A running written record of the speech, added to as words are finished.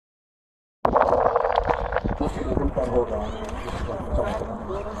होगा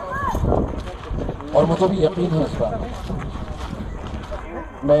और मुझे भी यकीन है इस बात।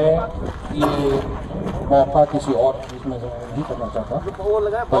 मैं ये मौका किसी और चीज़ में नहीं करना चाहता,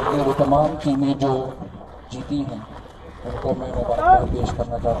 बल्कि वो तमाम टीमें जो जीती हैं उनको मैं मुबारकबाद पेश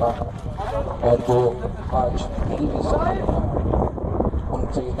करना चाहता हूँ, और जो आज नहीं भी सकते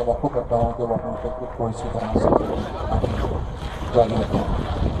उनसे ये तवक्को करता हूँ कि वो अपने क्रिकेट को इसी तरह से जारी रखें।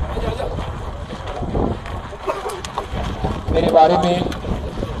 मेरे बारे में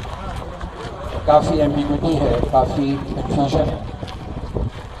काफ़ी एम्बिग्विटी है, काफ़ी कन्फ्यूजन है,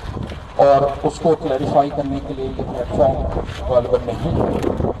 और उसको क्लैरिफाई करने के लिए ये प्लेटफॉर्म अवेलेबल नहीं है,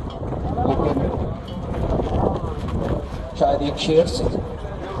 लेकिन शायद एक शेर से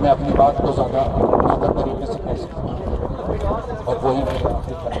मैं अपनी बात को ज़्यादा बेहतर तरीके से कह सकता हूँ, और वही मेरा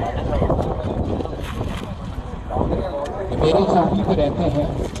आखिरी कलमा है। मेरी खूबी पे रहते हैं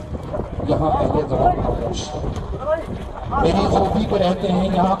यहाँ अहले ज़बान खामोश, मेरी खूबी पे रहते हैं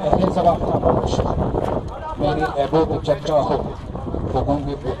यहाँ अहले ज़बान खामोश, मेरे ऐबों पे चर्चा हो तो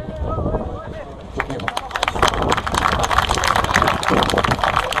होंगे पे चुके हो।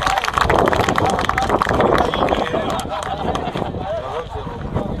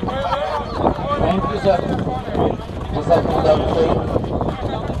 Thank you, sir.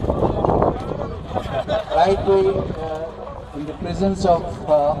 Right way, in the presence of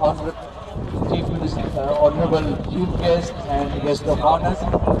Honorable Chief Guest and Guest of Honors,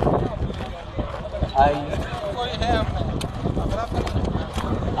 I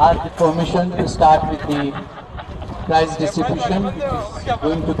ask permission to start with the prize distribution, which is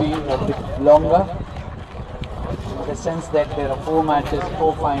going to be a bit longer, in the sense that there are 4 matches,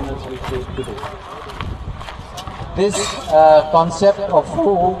 4 finals we play today. This concept of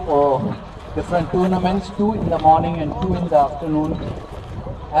 4 different tournaments, 2 in the morning and 2 in the afternoon,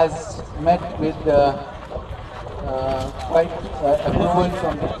 has met with quite approval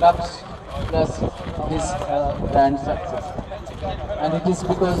from the clubs, plus this grand success. And it is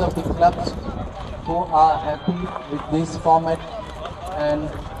because of the clubs who are happy with this format, and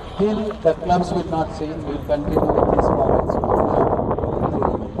till the clubs will not say, we will continue with this format.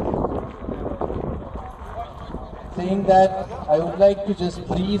 Saying that, I would like to just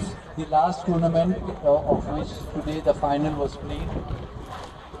brief the last tournament of which today the final was played.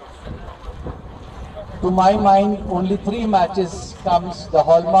 To my mind, only 3 matches comes the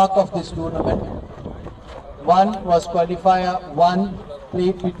hallmark of this tournament. One was qualifier 1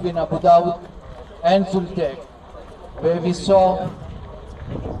 played between Abu Dhabi and Zultek, where we saw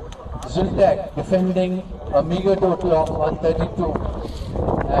Zultek defending a meager total of 132,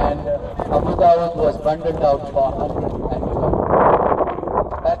 and Abu Dhabi was bundled out for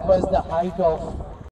 112. That was the height of